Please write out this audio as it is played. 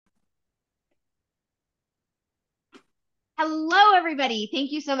Hello, everybody.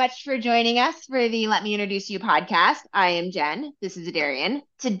 Thank you so much for joining us for the Let Me Introduce You podcast. I am Jen. This is Adarian.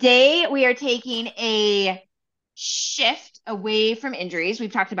 Today, we are taking a shift away from injuries.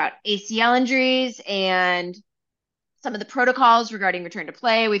 We've talked about ACL injuries and some of the protocols regarding return to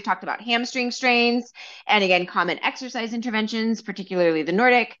play. We've talked about hamstring strains and, again, common exercise interventions, particularly the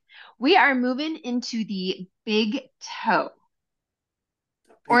Nordic. We are moving into the big toe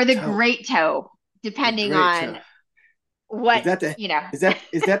or Big the toe. great toe, The depending great toe. on what, Is that the you know. is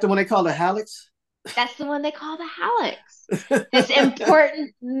that the one they call the hallux? That's the one they call the hallux. This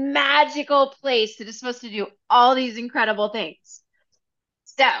important, magical place that is supposed to do all these incredible things.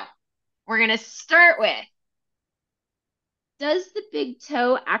 So, we're going to start with, does the big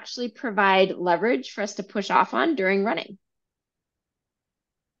toe actually provide leverage for us to push off on during running?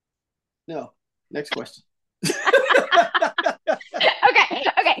 No. Next question.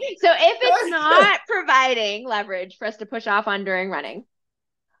 Okay. So, if it's not providing leverage for us to push off on during running,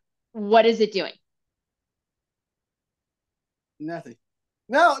 what is it doing? Nothing.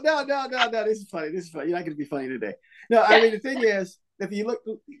 No. This is funny. You're not going to be funny today. No, I mean the thing is, if you look,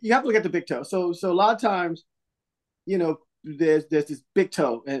 you have to look at the big toe. So a lot of times, there's this big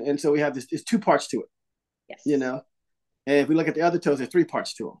toe, and so we have this. There's two parts to it. You Yes. know, and if we look at the other toes, there's three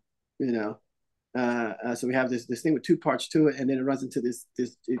parts to them. So we have this thing with two parts to it, and then it runs into this.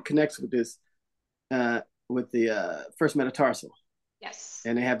 It connects with this with the first metatarsal, Yes.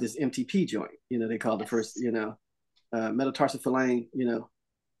 and they have this MTP joint. They call the first. Yes. Metatarsophalange.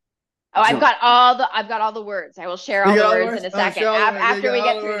 Oh, Joint. I've got all the words. I will share You all got the all the words in words? a Oh, second show all the words. You after got we all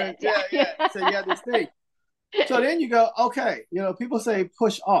get the through words. this. Yeah, Yeah. yeah. So you have this thing. So then you go, okay, people say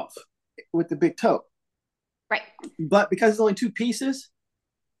push off with the big toe. Right. But because it's only two pieces,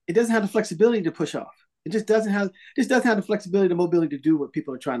 it doesn't have the flexibility to push off. It just doesn't have the flexibility, the mobility to do what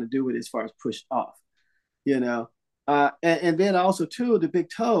people are trying to do with it as far as push off. You know. And then also too, the big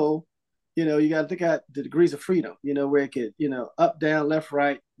toe, you got to look at the degrees of freedom, where it could, up, down, left,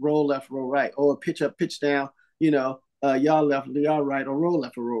 right, roll, right, or pitch up, pitch down, yaw left, yaw right, or roll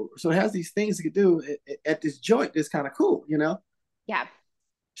left or roll. So it has these things it could do at this joint that's kind of cool. Yeah.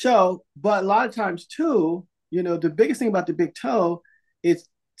 So, but a lot of times too, the biggest thing about the big toe is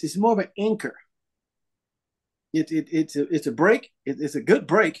it's more of an anchor. It's a break. It's a good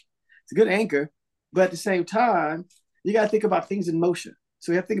break. It's a good anchor. But at the same time, you got to think about things in motion.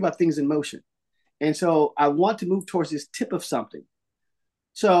 So you have to think about things in motion. And so I want to move towards this tip of something.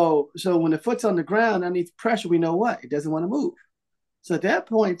 So when the foot's on the ground underneath pressure, we know what? It doesn't want to move. So at that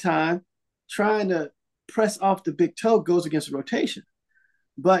point in time, trying to press off the big toe goes against the rotation.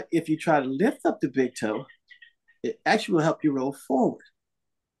 But if you try to lift up the big toe, it actually will help you roll forward.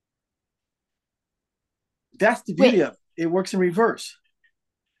 That's the beauty Wait. of it. It works in reverse.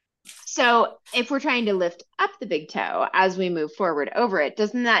 So if we're trying to lift up the big toe as we move forward over it,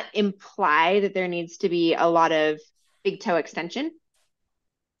 doesn't that imply that there needs to be a lot of big toe extension?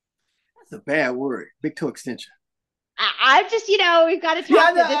 That's a bad word. Big toe extension. I've just, we've got to Yeah,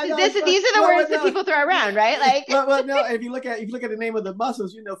 talk to I know. this. It's fun. These are the Well, words well, that no, people throw yeah, around, right? Like, no. If you look at the name of the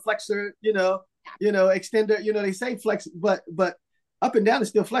muscles, flexor, extender. They say flex, but up and down is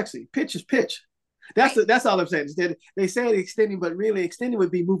still flexing. Pitch is pitch. right. That's all I'm saying. They say extending, but really extending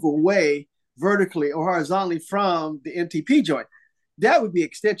would be move away vertically or horizontally from the MTP joint. That would be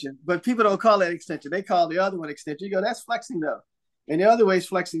extension, but people don't call that extension. They call the other one extension. You go, that's flexing though, and the other way is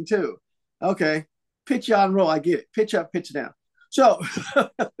flexing too. Okay, pitch on roll. I get it. Pitch up, pitch down. So, so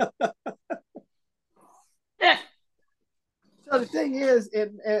the thing is,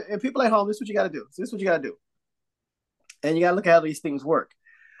 and people at home, this is what you got to do. So this is what you got to do, and you got to look at how these things work.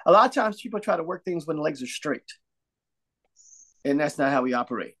 A lot of times, people try to work things when the legs are straight, and that's not how we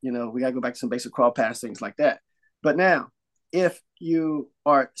operate. We got to go back to some basic crawl pass things like that. But now, if you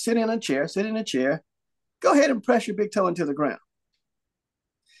are sitting in a chair, go ahead and press your big toe into the ground.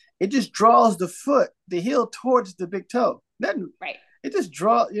 It just draws the heel towards the big toe. Right. It just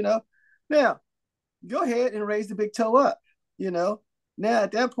draws. Now, go ahead and raise the big toe up. Now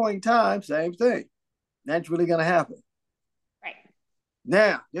at that point in time, same thing. That's really going to happen. Right.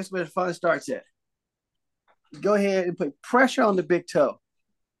 Now, this is where the fun starts at. Go ahead and put pressure on the big toe.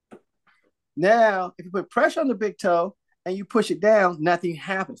 Now, if you put pressure on the big toe and you push it down, nothing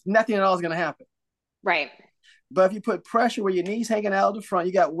happens. Nothing at all is going to happen. Right. But if you put pressure where your knee's hanging out of the front,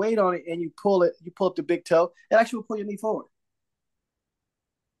 you got weight on it, and you pull up the big toe, it actually will pull your knee forward.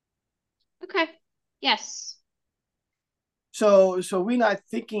 Okay. Yes. So we're not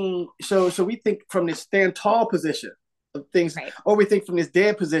thinking. So we think from this stand tall position of things, Right. or we think from this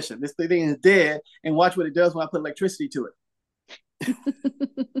dead position. This thing is dead, and watch what it does when I put electricity to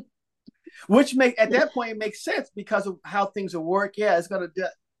it. Which at that point, it makes sense because of how things will work. Yeah, it's going to do.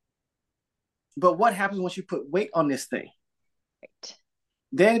 But what happens once you put weight on this thing? Right.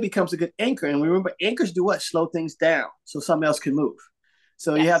 Then it becomes a good anchor. And remember, anchors do what? Slow things down so something else can move.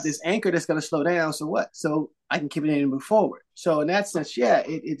 So you have this anchor that's going to slow down. So what? So I can keep it in and move forward. So in that sense, yeah,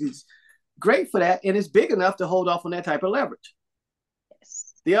 it is great for that. And it's big enough to hold off on that type of leverage.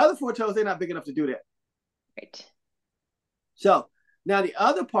 Yes. The other four toes, they're not big enough to do that. Right. So now the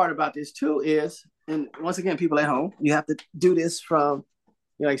other part about this too is, and once again, people at home, you have to do this from,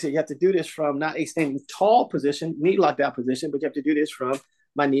 like I said, you have to do this from not a standing tall position, knee locked out position, but you have to do this from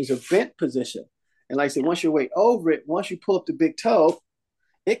my knees are bent position. And like I said, once you weight over it, once you pull up the big toe,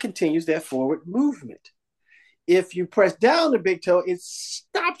 it continues that forward movement. If you press down the big toe, it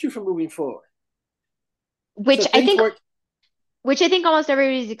stops you from moving forward. Which I think almost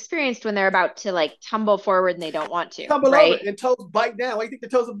everybody's experienced when they're about to like tumble forward and they don't want to. Tumble right? over and toes bite down. Why do you think the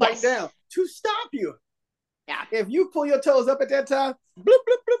toes are biting down? To stop you. Yeah. If you pull your toes up at that time, bloop,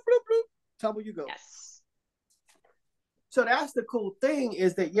 bloop, bloop, bloop, bloop, tumble you go. Yes. So that's the cool thing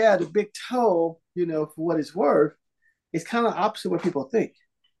is that, yeah, the big toe, for what it's worth, is kind of opposite what people think.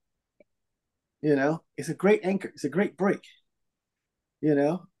 It's a great anchor. It's a great break,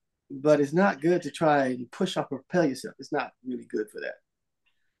 but it's not good to try and push up or propel yourself. It's not really good for that.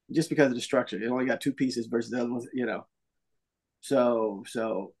 Just because of the structure. It only got two pieces versus the other ones,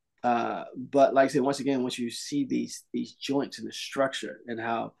 but like I said, once again, once you see these joints in the structure and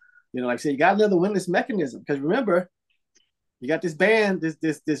how, like I said, you got another windlass mechanism. Because remember, you got this band, you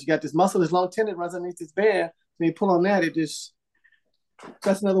got this muscle, this long tendon runs underneath this band. When you pull on that,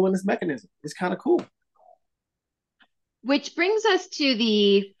 that's another windlass mechanism. It's kind of cool. Which brings us to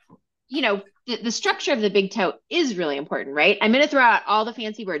the structure of the big toe is really important, right? I'm going to throw out all the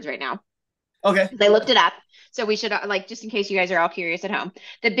fancy words right now. Okay. I looked it up. So we should, just in case you guys are all curious at home.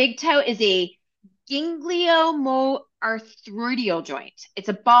 The big toe is a gangliomoarthrodial joint. It's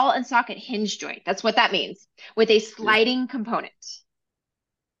a ball and socket hinge joint. That's what that means, with a sliding component.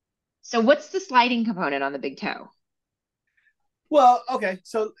 So what's the sliding component on the big toe? Well, okay.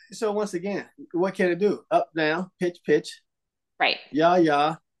 So once again, what can it do? Up, down, pitch. Right.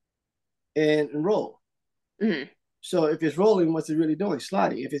 Yeah, and roll. Mm-hmm. So if it's rolling, what's it really doing?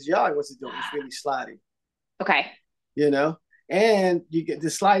 Sliding. If it's yawing, what's it doing? It's really sliding. Okay. And you get the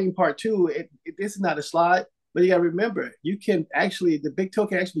sliding part too. This is not a slide, but you got to remember, the big toe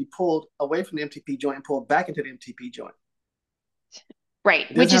can actually be pulled away from the MTP joint and pulled back into the MTP joint. Right.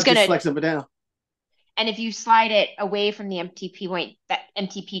 Which is going to flex up and down. And if you slide it away from the MTP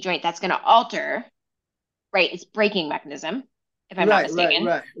joint, that's going to alter, right? Its braking mechanism, if I'm not mistaken.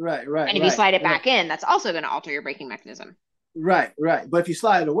 Right. And if you slide it back in, that's also going to alter your braking mechanism. Right. But if you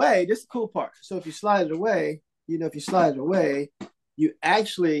slide it away, this is the cool part. So if you slide it away, you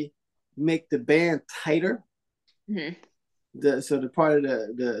actually make the band tighter. Mm-hmm. So the part of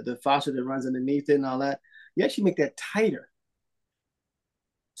the fascia that runs underneath it and all that, you actually make that tighter.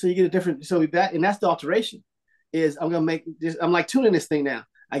 So you get a different, and that's the alteration is I'm going to make this, I'm like tuning this thing now.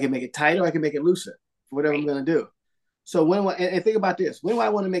 I can make it tighter, I can make it looser, whatever I'm going to do. So and think about this, when do I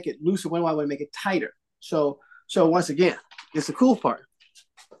want to make it looser? When do I want to make it tighter? So once again, it's a cool part.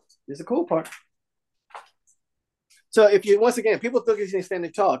 So once again, people think you're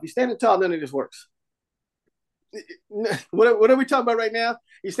standing tall. If you're standing tall, none of this works. What are we talking about right now?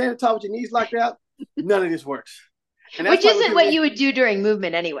 You're standing tall with your knees locked out, none of this works. Which isn't what you would do during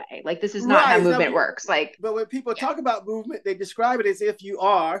movement anyway. Like this is not how movement works. But when people talk about movement, they describe it as if you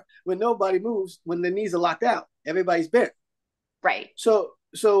are when nobody moves, when the knees are locked out, everybody's bent. Right. So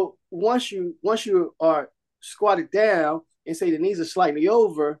once you are squatted down and say the knees are slightly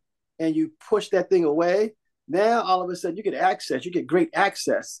over, and you push that thing away, now all of a sudden you get great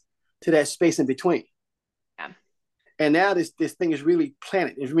access to that space in between. Yeah. And now this thing is really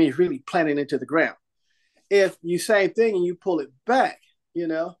planted. It's really planted into the ground. If you same thing and you pull it back,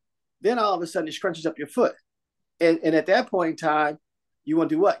 then all of a sudden it scrunches up your foot. And at that point in time, you want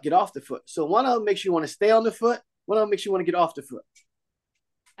to do what? Get off the foot. So one of them makes you want to stay on the foot. One of them makes you want to get off the foot.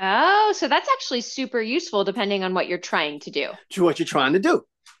 Oh, so that's actually super useful depending on what you're trying to do. To what you're trying to do.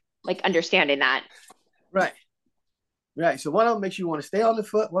 Like understanding that. Right. So one of them makes you want to stay on the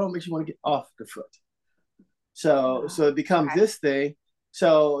foot. One of them makes you want to get off the foot. So it becomes this thing.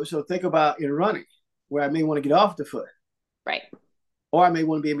 So think about in running, where I may want to get off the foot. Right. Or I may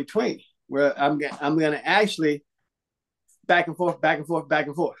want to be in between, where I'm going to actually back and forth.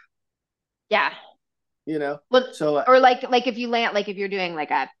 Yeah. Well, so or like if you land, like if you're doing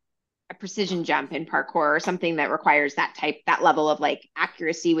like a precision jump in parkour or something that requires that level of like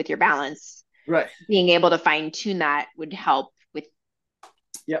accuracy with your balance. Right. Being able to fine tune that would help with.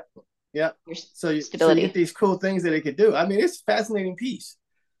 Yep. Yeah. your So you stability. get these cool things that it could do. I mean, it's a fascinating piece,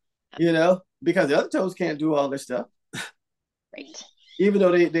 because the other toes can't do all this stuff. Right. Even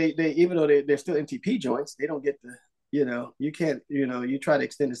though they're still MTP joints, they don't get the, you can't, you try to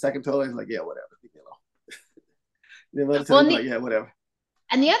extend the second toe, it's like, yeah, whatever. The other Well, toes like, yeah, whatever.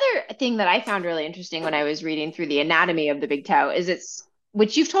 and the other thing that I found really interesting when I was reading through the anatomy of the big toe is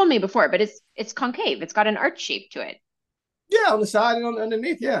which you've told me before, but it's concave. It's got an arch shape to it, Yeah, on the side and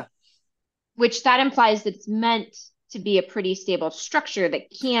underneath, yeah. which that implies that it's meant to be a pretty stable structure that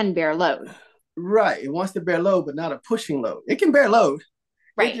can bear load. Right. It wants to bear load, but not a pushing load. It can bear load. It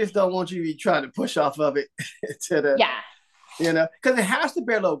Right. just don't want you to be trying to push off of it to the, Yeah. because it has to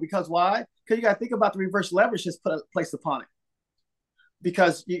bear load. Because why? Because you got to think about the reverse leverage that's placed upon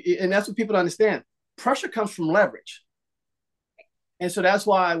it. And that's what people don't understand. Pressure comes from leverage. And so that's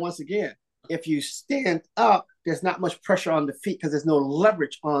why, once again, if you stand up, there's not much pressure on the feet because there's no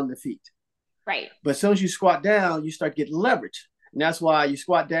leverage on the feet. Right. But as soon as you squat down, you start getting leverage. And that's why you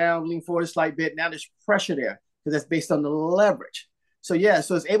squat down, lean forward a slight bit. Now there's pressure there because that's based on the leverage. So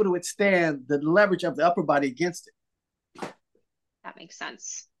it's able to withstand the leverage of the upper body against it. That makes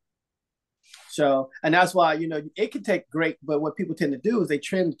sense. So, and that's why, it can take great, but what people tend to do is they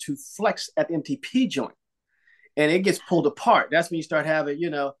tend to flex at the MTP joint and it gets pulled apart. That's when you start having,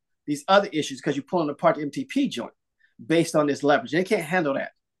 these other issues because you're pulling apart the MTP joint based on this leverage. They can't handle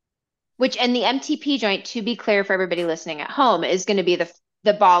that. And the MTP joint, to be clear for everybody listening at home, is going to be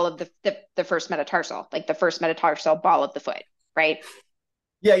the ball of the first metatarsal, like the first metatarsal ball of the foot, right?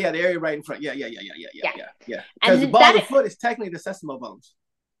 Yeah, the area right in front. Yeah. Because And the ball of the foot is technically the sesamo bones.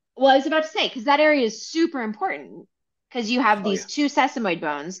 Well, I was about to say, because that area is super important because you have these two sesamoid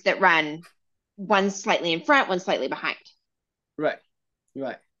bones that run one slightly in front, one slightly behind. Right.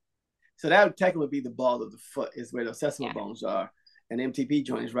 So that would technically be the ball of the foot is where those sesamo bones are. And the MTP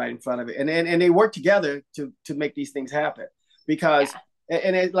joint is right in front of it. And they work together to make these things happen. Because,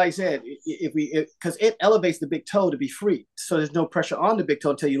 like I said, because it elevates the big toe to be free. So there's no pressure on the big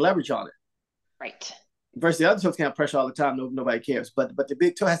toe until you leverage on it. Right. Versus the other toes can have pressure all the time. Nobody cares. But the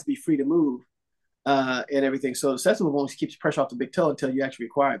big toe has to be free to move and everything. So the sesamo bones keeps pressure off the big toe until you actually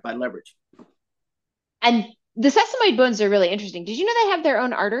require it by leverage. And the sesamoid bones are really interesting. Did you know they have their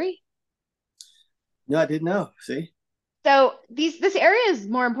own artery? No, I didn't know. See? So this area is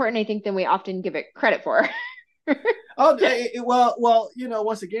more important, I think, than we often give it credit for. Well,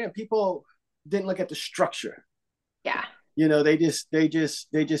 once again, people didn't look at the structure. Yeah. They just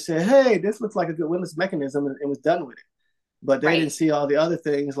said, hey, this looks like a good windlass mechanism and was done with it. But they didn't see all the other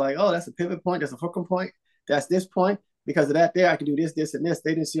things like, oh, that's a pivot point, that's a fulcrum point, that's this point. Because of that there, I can do this, this, and this.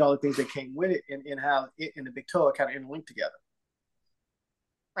 They didn't see all the things that came with it and how it and the big toe are kind of interlinked together.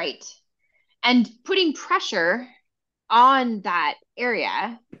 Right. And putting pressure on that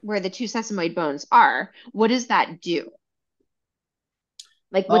area where the two sesamoid bones are, what does that do?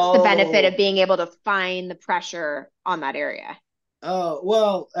 Like, what's the benefit of being able to find the pressure on that area? Oh,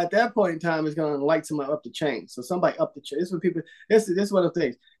 well, at that point in time, it's going to light somebody up the chain. So somebody up the chain. This is one of the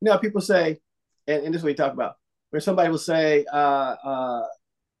things. People say, and this is what we talk about, where somebody will say, in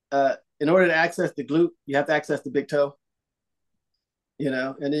order to access the glute, you have to access the big toe.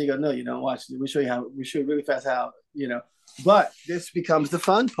 And then you go, no, you don't. Watch. We show you really fast how, but this becomes the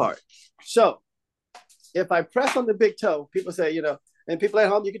fun part. So if I press on the big toe, people say, and people at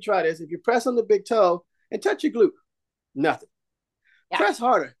home, you can try this. If you press on the big toe and touch your glute, nothing. Yeah. Press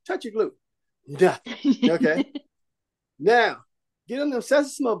harder, touch your glute, nothing. Okay. Now, get on the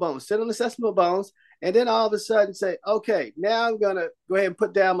sesamo bones, sit on the sesamo bones, and then all of a sudden say, okay, now I'm going to go ahead and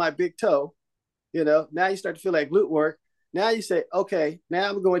put down my big toe. Now you start to feel like glute work. Now you say, okay, now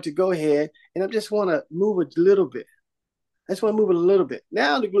I'm going to go ahead and I just want to move a little bit. I just want to move it a little bit.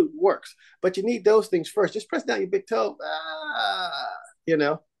 Now the glute works, but you need those things first. Just press down your big toe,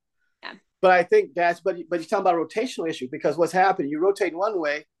 Yeah. But I think but you're talking about a rotational issue because what's happening, you rotate one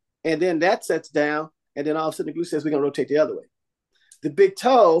way and then that sets down and then all of a sudden the glute says we're going to rotate the other way. The big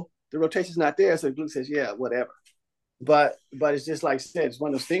toe, the rotation's not there, so the glute says, yeah, whatever. But it's just like I said, it's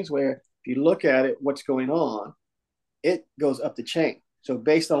one of those things where if you look at it, what's going on, it goes up the chain. So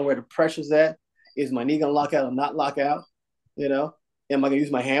based on where the pressure's at, is my knee going to lock out or not lock out? Am I going to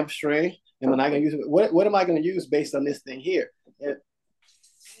use my hamstring? Am I not going to use it? What am I going to use based on this thing here? I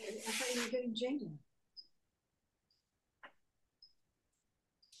thought you were getting Jane.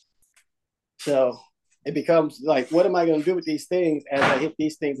 So it becomes like, what am I going to do with these things as I hit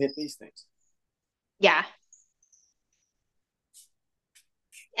these things? Yeah.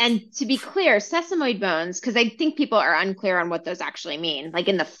 And to be clear, sesamoid bones, because I think people are unclear on what those actually mean. Like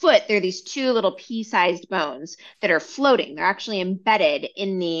in the foot, there are these two little pea-sized bones that are floating. They're actually embedded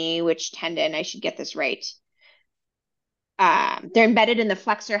in the, which tendon? I should get this right. They're embedded in the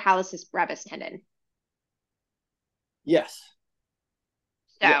flexor hallucis brevis tendon. Yes.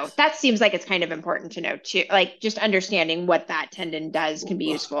 So Yes. that seems like it's kind of important to know too. Like just understanding what that tendon does can be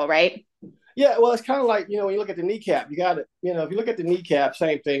useful, right? Yeah, well, it's kind of like, when you look at the kneecap, you got it. If you look at the kneecap,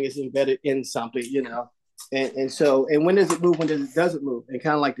 same thing is embedded in something, and when does it move? When doesn't move? And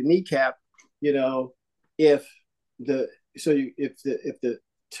kind of like the kneecap, if if the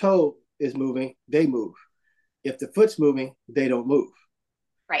toe is moving, they move. If the foot's moving, they don't move.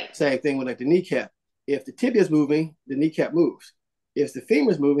 Right. Same thing with like the kneecap. If the tibia is moving, the kneecap moves. If the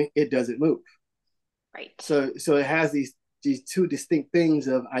femur is moving, it doesn't move. Right. So it has these two distinct things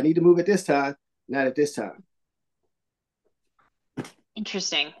of I need to move at this time, not at this time.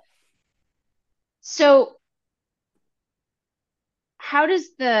 Interesting. So how does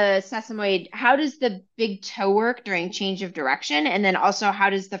the big toe work during change of direction? And then also how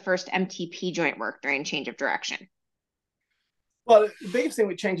does the first MTP joint work during change of direction? Well, the biggest thing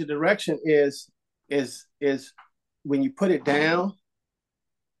with change of direction is when you put it down,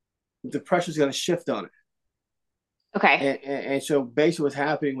 the pressure is going to shift on it. Okay. And so basically what's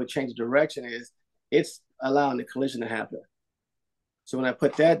happening with change of direction is it's allowing the collision to happen. So when I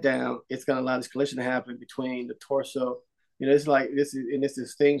put that down, it's going to allow this collision to happen between the torso. It's like this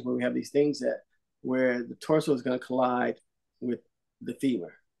is things where we have these things where the torso is going to collide with the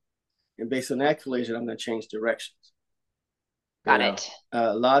femur. And based on that collision, I'm going to change directions. Got it.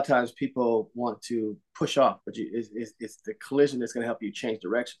 A lot of times people want to push off, but it's the collision that's going to help you change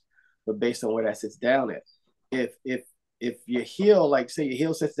direction. But based on where that sits down at, if your heel, like say your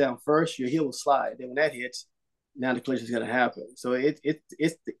heel sits down first, your heel will slide. Then when that hits, now the collision is going to happen. So it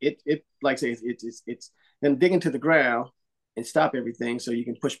like I say it's going to dig into the ground and stop everything so you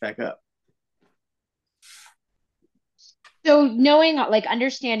can push back up. So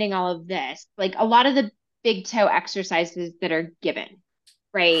understanding all of this, like a lot of the big toe exercises that are given,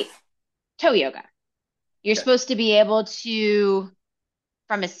 right? Toe yoga. You're supposed to be able to,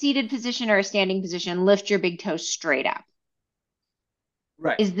 from a seated position or a standing position, lift your big toe straight up.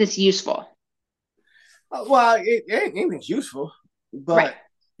 Right. Is this useful? Well, anything's useful, but right.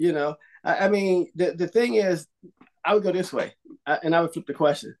 I mean, the thing is, I would go this way, and I would flip the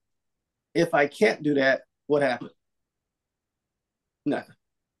question. If I can't do that, what happened? Nothing.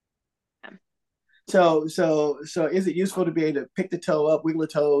 So is it useful to be able to pick the toe up, wiggle the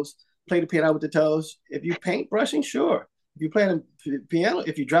toes, play the piano with the toes? If you paint brushing, sure. If you play the piano,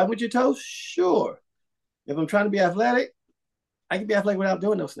 if you drive with your toes, sure. If I'm trying to be athletic, I can be athletic without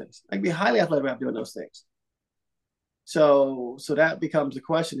doing those things. I can be highly athletic without doing those things. So that becomes the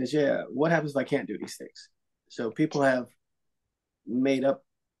question is, what happens if I can't do these things? So people have made up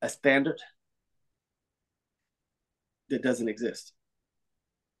a standard that doesn't exist.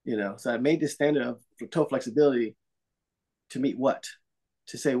 So I made this standard of toe flexibility to meet what?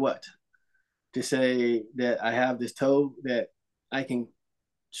 To say what? To say that I have this toe that I can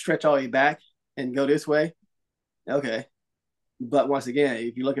stretch all the way back and go this way. Okay. But once again,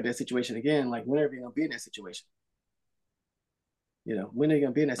 if you look at that situation again, like when are you going to be in that situation? When are you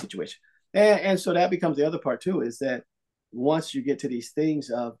going to be in that situation? And so that becomes the other part too, is that once you get to these things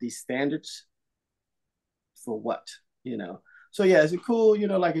of these standards, for what? So is it cool?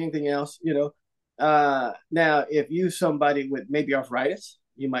 Like anything else, now if you somebody with maybe arthritis,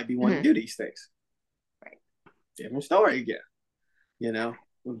 you might be wanting to do these things. Right. Different story again,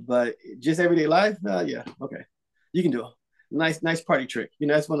 but just everyday life, okay. You can do it. Nice party trick.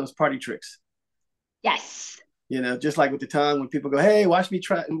 That's one of those party tricks. Yes. Just like with the tongue, when people go, "Hey, watch me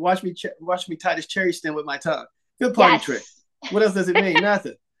tie this cherry stem with my tongue." Good party trick. What else does it mean?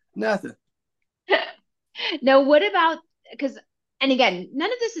 Nothing. No, what about, and again,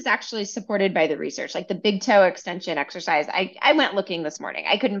 none of this is actually supported by the research, like the big toe extension exercise. I went looking this morning.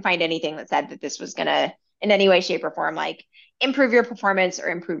 I couldn't find anything that said that this was going to, in any way, shape, or form, like improve your performance or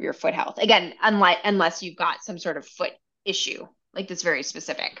improve your foot health. Again, unless you've got some sort of foot issue, like that's very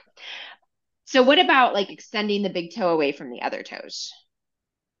specific. So what about like extending the big toe away from the other toes?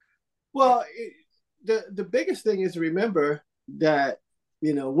 Well, the biggest thing is to remember that,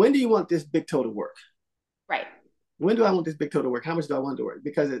 when do you want this big toe to work? Right. When do I want this big toe to work? How much do I want it to work?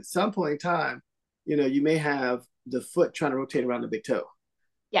 Because at some point in time, you may have the foot trying to rotate around the big toe.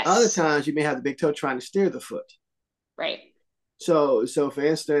 Yes. Other times you may have the big toe trying to steer the foot. Right. So for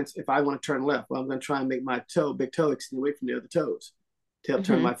instance, if I want to turn left, well, I'm going to try and make my big toe extend away from the other toes to help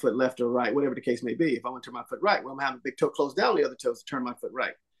turn my foot left or right, whatever the case may be. If I want to turn my foot right, well, I'm having a big toe close down the other toes to turn my foot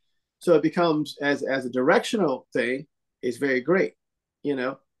right. So it becomes as a directional thing, it's very great, you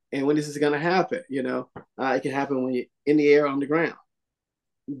know. And when this is going to happen, it can happen when you're in the air or on the ground.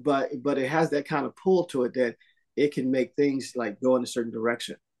 But it has that kind of pull to it that it can make things like go in a certain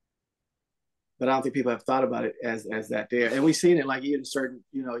direction. But I don't think people have thought about it as that there. And we've seen it like even certain,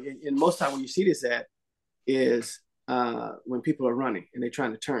 in most time when you see this at is when people are running and they're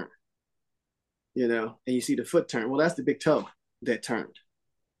trying to turn, and you see the foot turn. Well, that's the big toe that turned,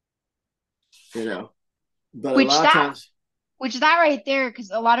 But a Which lot of that times, which that right there,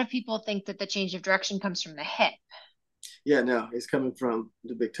 because a lot of people think that the change of direction comes from the hip. yeah, no, it's coming from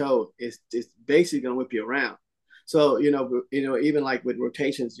the big toe. It's basically gonna whip you around. So even like with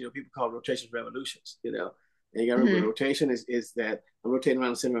rotations, people call rotations revolutions. And you got to remember, Hmm. rotation is that I'm rotating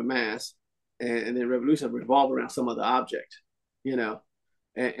around the center of mass, and then revolution revolve around some other object. You know,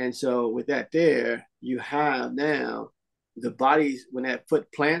 and so with that there, you have now the body's when that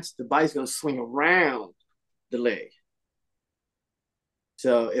foot plants, the body's gonna swing around the leg.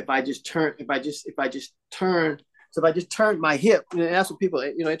 So if I just turn, so if I just turn my hip, and that's what people,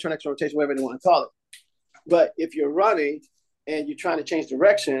 internal rotation, whatever they want to call it. But if you're running and you're trying to change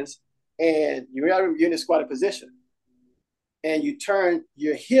directions and you're in a squatted position and you turn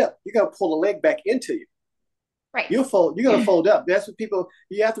your hip, you're gonna pull the leg back into you. Right. You're gonna fold up. That's what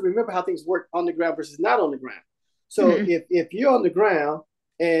you have to remember how things work on the ground versus not on the ground. So Hmm. if you're on the ground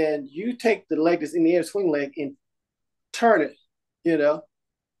and you take the leg that's in the air, swing leg, and turn it,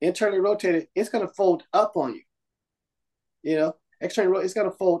 internally rotate it, it's gonna fold up on you. Externally, it's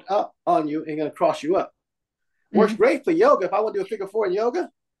gonna fold up on you and gonna cross you up. Works Hmm. great for yoga. If I want to do a figure four in yoga,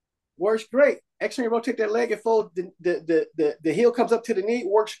 works great. Externally rotate that leg and fold the heel comes up to the knee,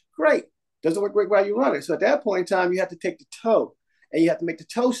 works great. Doesn't work great while you're running. So at that point in time, you have to take the toe and you have to make the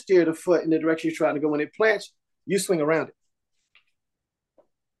toe steer the foot in the direction you're trying to go. When it plants, you swing around it.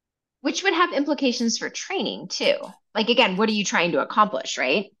 Which would have implications for training too. Like again, what are you trying to accomplish,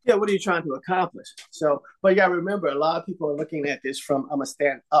 right? Yeah, what are you trying to accomplish? So, but you got to remember, a lot of people are looking at this from I'm a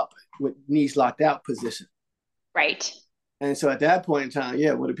stand up with knees locked out position. Right. And so at that point in time,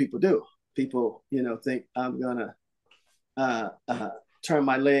 yeah, what do people do? People, think I'm gonna uh, uh, turn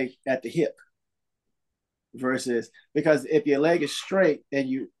my leg at the hip versus because if your leg is straight and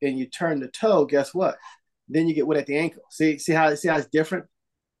you turn the toe, guess what? Then you get what at the ankle. See how it's different.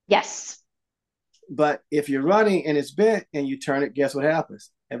 Yes. But if you're running and it's bent and you turn it, guess what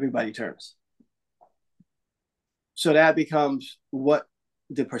happens? Everybody turns. So that becomes what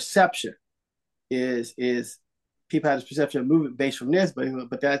the perception is people have this perception of movement based from this,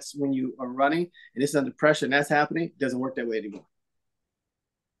 but that's when you are running and it's under pressure and that's happening, it doesn't work that way anymore.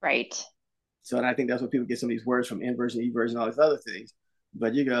 Right. So and I think that's what people get some of these words from inversion, eversion, all these other things.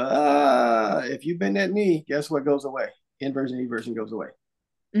 But you go, if you bend that knee, guess what goes away? Inversion, eversion goes away.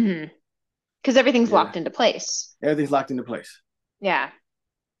 Hmm. Because everything's Yeah. locked into place. Everything's locked into place. Yeah.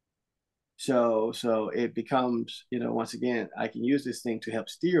 So it becomes, once again, I can use this thing to help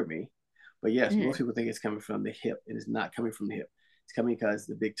steer me. But yes, Hmm. most people think it's coming from the hip. It is not coming from the hip. It's coming because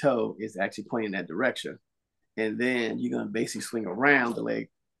the big toe is actually pointing that direction. And then you're going to basically swing around the leg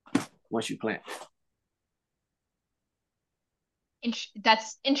once you plant.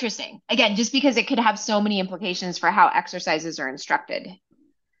 That's interesting. Again, just because it could have so many implications for how exercises are instructed.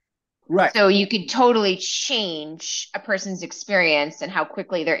 Right. So you could totally change a person's experience and how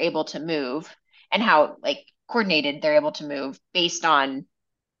quickly they're able to move and how like coordinated they're able to move based on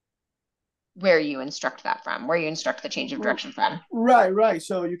where you instruct that from, where you instruct the change of direction from. Right.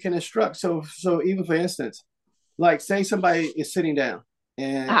 So you can instruct. So even for instance, like say somebody is sitting down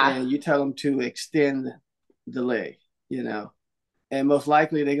Ah, and you tell them to extend the leg, and most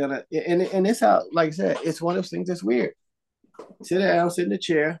likely they're gonna and it's how, like I said, it's one of those things that's weird. Sit down, sit in the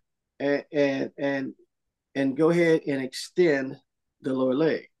chair, and go ahead and extend the lower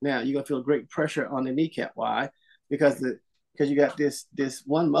leg. Now you're gonna feel great pressure on the kneecap. Why? Because you got this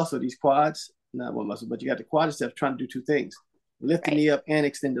one muscle, these quads, not one muscle, but you got the quadriceps trying to do two things: lift the right. knee up and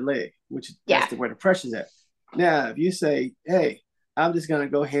extend the leg, which Yeah. that's where the pressure's at. Now, if you say, "Hey, I'm just gonna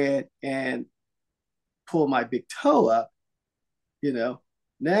go ahead and pull my big toe up,"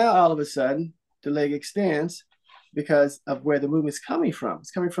 now all of a sudden the leg extends because of where the movement's coming from.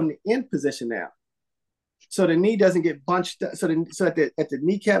 It's coming from the end position now. So the knee doesn't get bunched up. So at the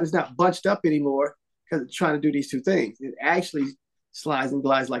kneecap is not bunched up anymore because it's trying to do these two things. It actually slides and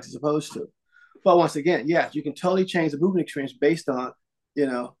glides like it's supposed to. But once again, yes, you can totally change the movement experience based on,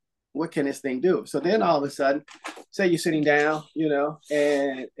 what can this thing do? So then all of a sudden, say you're sitting down,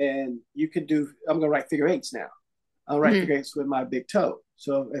 and you could do, I'm gonna write figure eights now. I'll write Hmm. figure eights with my big toe.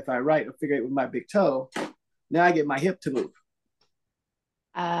 So if I write a figure eight with my big toe, now I get my hip to move.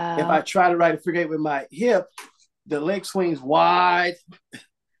 If I Uh, try to write a figure eight with my hip, the leg swings wide,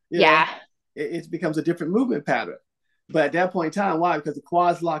 you know, yeah. it becomes a different movement pattern. But at that point in time, why? Because the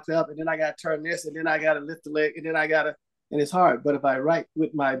quad's locked up, and then I got to turn this, and then I got to lift the leg, and then I got to, and it's hard. But if I write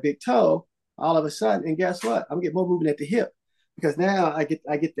with my big toe, all of a sudden, and guess what? I'm getting more movement at the hip because now I get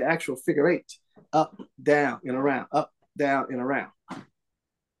the actual figure eight, up, down, and around, up, down, and around.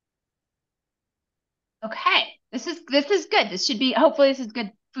 Okay. This is good. This should be hopefully this is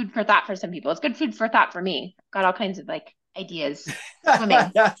good food for thought for some people. It's good food for thought for me. Got all kinds of like ideas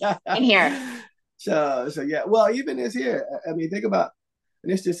swimming in here. So yeah. Well, even this here, I mean, think about,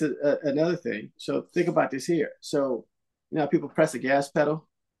 and it's just another thing. So think about this here. So people press the gas pedal,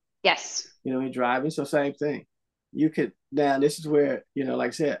 Yes. you're driving. So same thing. You could now. This is where like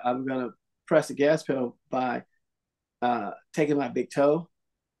I said, I'm gonna press the gas pedal by taking my big toe,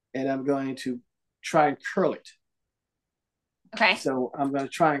 and I'm going to try and curl it. Okay. So I'm going to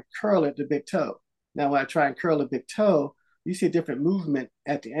try and curl it the big toe. Now, when I try and curl the big toe, you see a different movement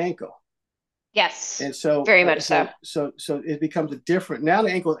at the ankle. Yes. And so, Very much so. so it becomes a different. Now the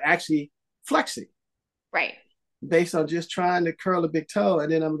ankle is actually flexing Right. based on just trying to curl the big toe,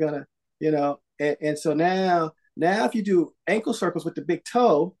 and then I'm gonna, and so now if you do ankle circles with the big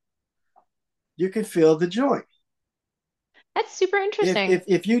toe, you can feel the joint. That's super interesting.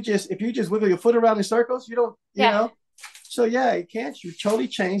 If you just wiggle your foot around in circles, you don't, Yeah. So yeah, it can't. You totally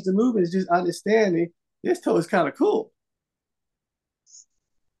change the movement. It's just understanding this toe is kind of cool,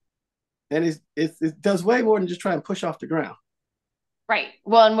 and it does way more than just try and push off the ground. Right.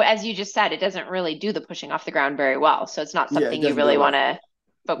 Well, and as you just said, it doesn't really do the pushing off the ground very well. So it's not Yeah, it something you doesn't do really it want well. to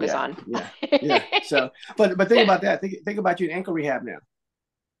focus Yeah, on. yeah, yeah. So, but think about that. Think about you in ankle rehab now,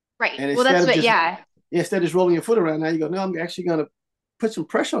 Right. and Well, that's what, yeah. instead of just rolling your foot around, now you go, no, I'm actually going to put some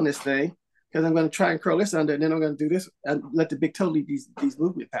pressure on this thing because I'm going to try and curl this under, and then I'm going to do this and let the big toe lead these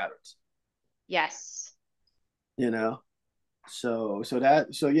movement patterns. Yes. You know, so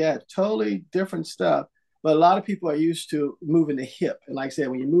yeah, totally different stuff. But a lot of people are used to moving the hip, and like I said,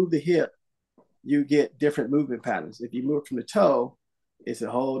 when you move the hip, you get different movement patterns. If you move from the toe, it's a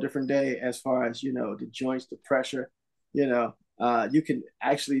whole different day as far as the joints, the pressure. You can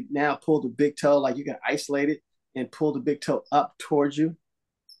actually now pull the big toe, like you can isolate it and pull the big toe up towards you.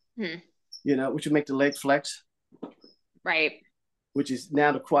 Hmm. Which would make the leg flex, Right. which is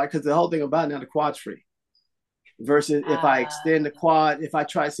now the quad, because the whole thing about now the quad's free. Versus if I Uh, extend the quad, if I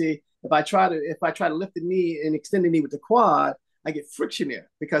try to lift the knee and extend the knee with the quad, I get friction there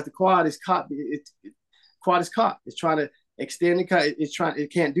because the quad is caught. Quad is caught. It's trying to extend the.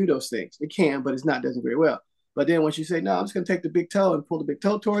 It can't do those things. It can, but it's not doing very well. But then once you say no, I'm just going to take the big toe and pull the big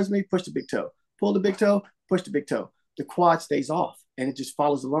toe towards me, push the big toe, pull the big toe, push the big toe. The quad stays off and it just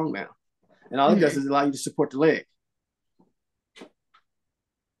follows along now. And all it does is allow you to support the leg.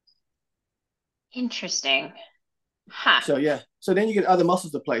 Interesting. Huh. So yeah. So then you get other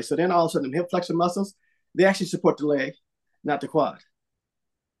muscles to play. So then all of a sudden the hip flexor muscles, they actually support the leg, not the quad. And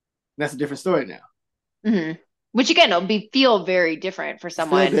that's a different story now. Hmm. Which again, it'll feel very different for Feel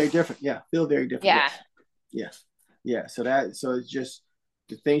someone. very different. Yeah. Feel very different. Yeah. Yes. Yes. Yeah. So it's just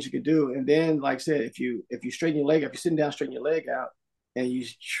the things you could do. And then, like I said, if you straighten your leg, if you're sitting down, straighten your leg out, and you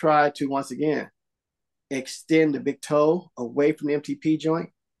try to once again extend the big toe away from the MTP joint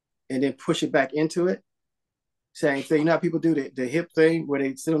and then push it back into it. Same thing. How people do the hip thing where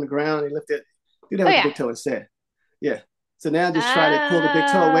they sit on the ground, they lift it, do that Oh with the yeah. big toe instead. Yeah. So now just try to pull the big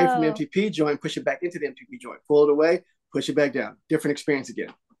toe away from the Oh, MTP joint, push it back into the MTP joint, pull it away, push it back down. Different experience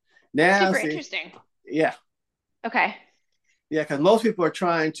again. Now, super see, interesting. yeah, Okay. yeah, because most people are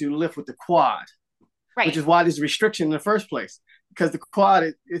trying to lift with the quad, which Right. is why there's a restriction in the first place. Because the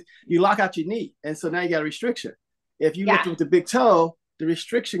quad, you lock out your knee, and so now you got a restriction. If you lift Yeah. it with the big toe, the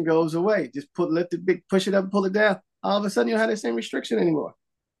restriction goes away. Just lift the big, push it up, and pull it down. All of a sudden, you don't have the same restriction anymore.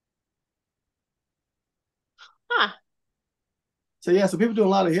 Huh. So yeah, so people doing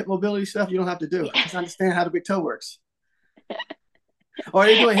a lot of hip mobility stuff you don't have to do. Yeah. Just understand how the big toe works. Or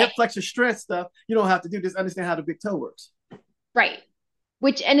they're doing hip flexor strength stuff you don't have to do. Just understand how the big toe works. Right.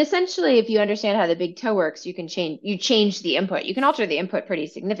 Which, and essentially, if you understand how the big toe works, you change the input. You can alter the input pretty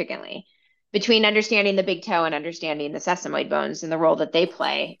significantly between understanding the big toe and understanding the sesamoid bones and the role that they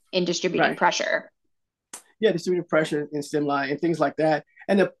play in distributing Right. pressure. Yeah, distributed pressure in stem line and things like that.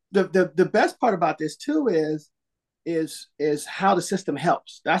 And the best part about this too is how the system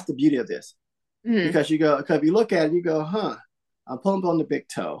helps. That's the beauty of this. Mm, Because if you look at it, you go, I'm pulling on the big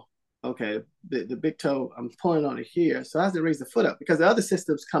toe. Okay, the big toe, I'm pulling on it here. So I have to raise the foot up because the other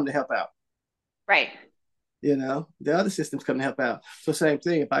systems come to help out. right. The other systems come to help out. So same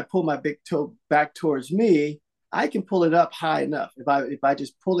thing. If I pull my big toe back towards me, I can pull it up high enough. If I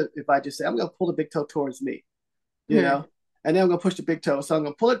just pull it, if I just say I'm going to pull the big toe towards me, you Hmm. know, and then I'm going to push the big toe. So I'm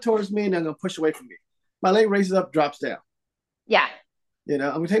going to pull it towards me, and then I'm going to push away from me. My leg raises up, drops down. Yeah. I'm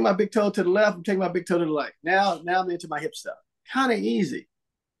going to take my big toe to the left. I'm taking my big toe to the right. Now I'm into my hip stuff. Kind of easy.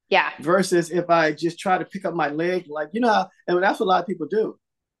 Yeah. Versus if I just try to pick up my leg, like how, and that's what a lot of people do.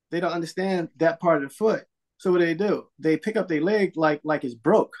 They don't understand that part of the foot. So what they do? They pick up their leg like it's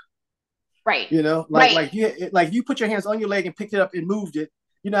broke. Right. Like Right. like you put your hands on your leg and picked it up and moved it.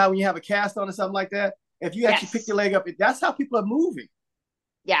 You know how when you have a cast on or something like that, if you actually pick Yes. your leg up, that's how people are moving.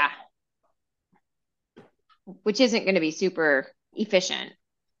 Yeah. Which isn't going to be super efficient.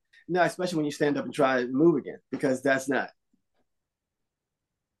 No, especially when you stand up and try to move again, because that's not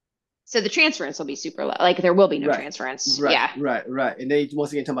So the transference will be super low. Like there will be no right, transference. right, Yeah. right, right. And they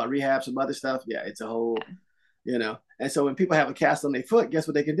once again talking about rehab, some other stuff. Yeah, it's a whole, And so when people have a cast on their foot, guess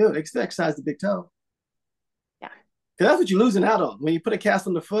what they can do? They can still exercise the big toe. Yeah. Because that's what you're losing out on when you put a cast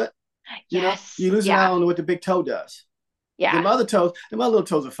on the foot. Yes. You're losing Yeah. out on what the big toe does. Yeah. Them other little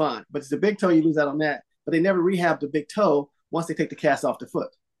toes are fine, but it's the big toe you lose out on that. But they never rehab the big toe once they take the cast off the foot.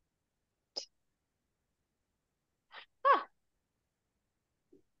 Huh.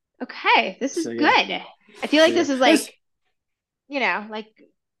 Okay. This is So good. yeah, I feel so like yeah, this is like, like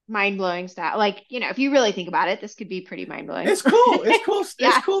mind blowing stuff. Like, if you really think about it, this could be pretty mind blowing. it's cool. It's cool. It's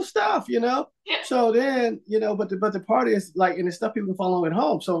Yeah. cool stuff. So then, but the part is like, and the stuff people can follow at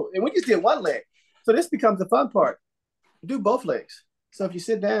home. So, and we just did one leg. So this becomes the fun part. Do both legs. So if you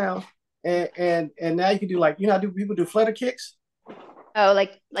sit down and now you can do, like, how do people do flutter kicks? Oh,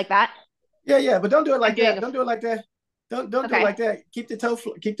 like that? Yeah, but don't do it I'm like doing that. a, Don't do it like that. Don't do it okay. like that. Keep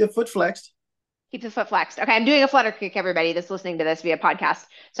the foot flexed. Keep the foot flexed. Okay, I'm doing a flutter kick, everybody that's listening to this via podcast.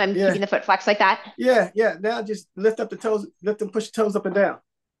 So I'm Yeah, keeping the foot flexed like that. yeah. Now just lift up the toes, lift and push the toes up and down.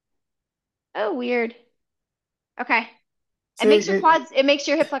 Oh, weird. Okay. It See, makes your quads, it makes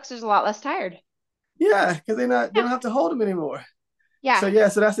your hip flexors a lot less tired. yeah, because they Yeah. don't have to hold them anymore. Yeah. So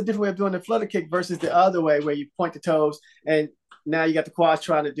that's a different way of doing the flutter kick versus the other way where you point the toes and now you got the quads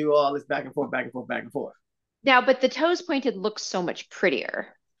trying to do all this back and forth, back and forth, back and forth. Now, but the toes pointed looks so much prettier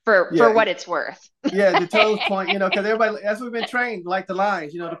for Yeah, what it's worth. yeah, the toes point, because everybody, that's what we've been trained, like the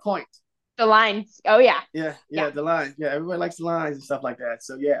lines, the point. The lines. Oh yeah. Yeah, Yeah. the lines. Yeah, everybody likes the lines and stuff like that.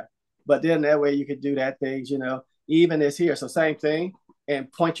 So yeah, but then that way you could do that things, even as here. So same thing,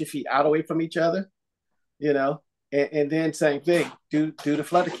 and point your feet out away from each other, you know, and then same thing, do the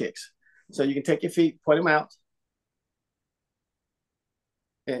flutter kicks. So you can take your feet, point them out,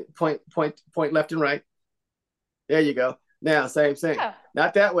 and point left and right. There you go. Now same thing, Oh,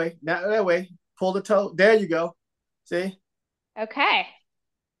 not that way, not that way. Pull the toe. There you go. See? okay.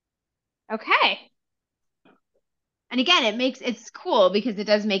 Okay. And again, it's cool because it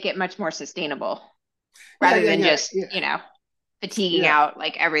does make it much more sustainable Yeah, rather yeah, than yeah, just, yeah, fatiguing yeah. out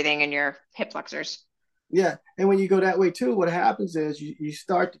like everything in your hip flexors. Yeah, and when you go that way too, what happens is you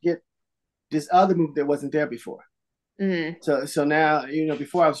start to get this other move that wasn't there before. Mm. So now,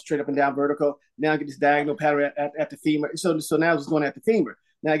 before I was straight up and down vertical. Now I get this diagonal pattern at the femur. So now I was going at the femur.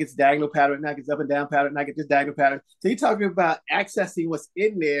 Now I get this diagonal pattern. Now I get this up and down pattern. Now I get this diagonal pattern. So you're talking about accessing what's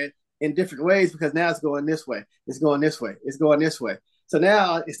in there in different ways because now it's going this way. It's going this way. It's going this way. So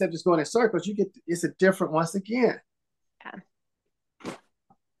now instead of just going in circles, it's a different once again. Yeah.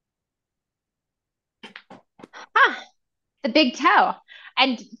 Huh. The big toe.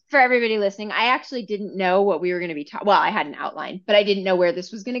 And for everybody listening, I actually didn't know what we were going to be talking. Well, I had an outline, but I didn't know where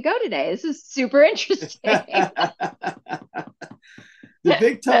this was going to go today. This is super interesting. The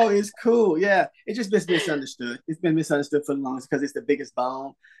big toe is cool. Yeah. It's just been misunderstood. It's been misunderstood for the longest because it's the biggest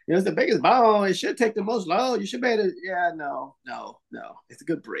bone. It's the biggest bone. It should take the most load. You should be able to. Yeah, no. It's a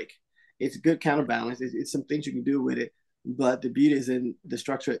good break. It's a good counterbalance. It's some things you can do with it. But the beauty is in the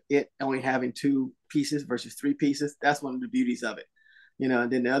structure, it only having two pieces versus three pieces. That's one of the beauties of it.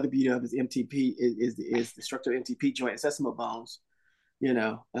 And then the other beauty of it is MTP is the structure of MTP joint and sesame bones,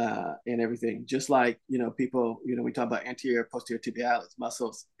 and everything. Just like, people, we talk about anterior, posterior tibialis,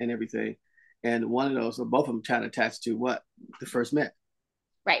 muscles and everything. And one of those, or both of them trying to attach to what? The first met.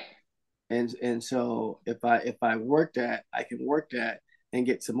 Right. And so if I work that, I can work that and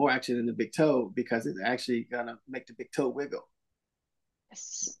get some more action in the big toe because it's actually gonna make the big toe wiggle.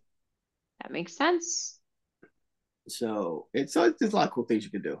 Yes. That makes sense. So there's a lot of cool things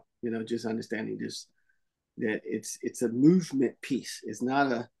you can do, just understanding this that it's a movement piece. It's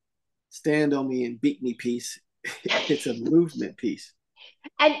not a stand on me and beat me piece. It's a movement piece.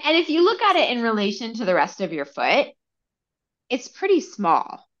 And if you look at it in relation to the rest of your foot, it's pretty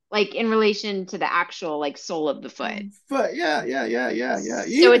small. like in relation to the actual like sole of the foot. Foot, yeah.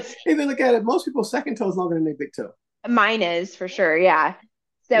 So it's Even look at it, most people's second toe is longer than their big toe. mine is for sure, yeah.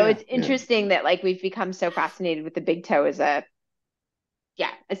 So Yeah, it's yeah, interesting that like we've become so fascinated with the big toe as a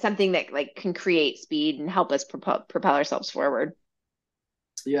yeah, as something that like can create speed and help us propel ourselves forward.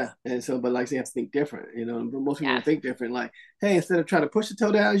 yeah. And so, but like I say, you have to think different, but most people Yeah. don't think different. Like, hey, instead of trying to push the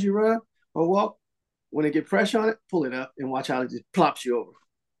toe down as you run or walk, when they get pressure on it, pull it up and watch how it just plops you over.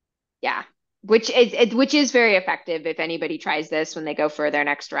 Yeah. Which is very effective if anybody tries this when they go for their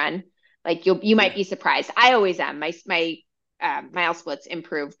next run. Like you might Yeah, be surprised. I always am. My mile splits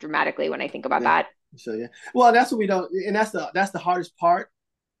improve dramatically when I think about yeah. that. So yeah. Well, that's what we don't, and that's the hardest part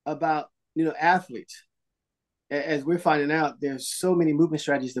about athletes. As we're finding out, there's so many movement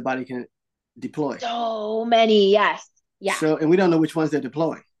strategies the body can deploy. So many, yes. Yeah, So, and we don't know which ones they're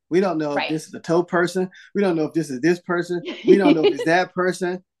deploying. We don't know if right. this is the toe person. We don't know if this is this person. We don't know if it's that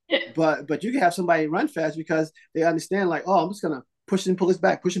person. But you can have somebody run fast because they understand, like, oh, I'm just gonna push and pull this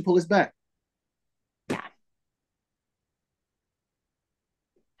back, push and pull this back. Yeah.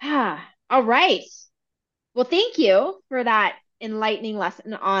 Ah, all right. Well, thank you for that enlightening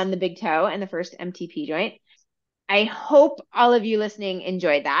lesson on the big toe and the first MTP joint. I hope all of you listening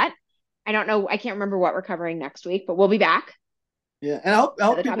enjoyed that. I don't know, I can't remember what we're covering next week, but we'll be back Yeah, and I to hope the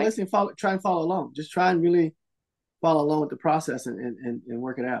people topic. listening try and follow along. Just try and really follow along with the process and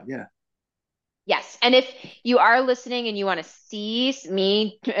work it out. Yeah. Yes. And if you are listening and you want to see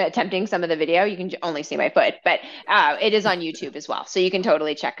me attempting some of the video, you can only see my foot, but it is on YouTube as well. So you can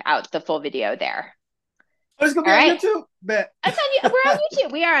totally check out the full video there. Oh, it's gonna be All on right. YouTube. Bet. We're on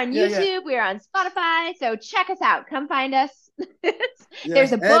YouTube. We are on Yeah. YouTube. We are on Spotify. So check us out. Come find us. Yeah.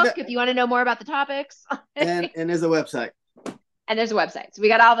 There's a book if you want to know more about the topics. And there's a website. And there's a website. So we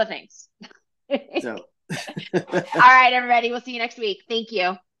got all the things. So All right, everybody. We'll see you next week. Thank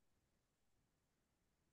you.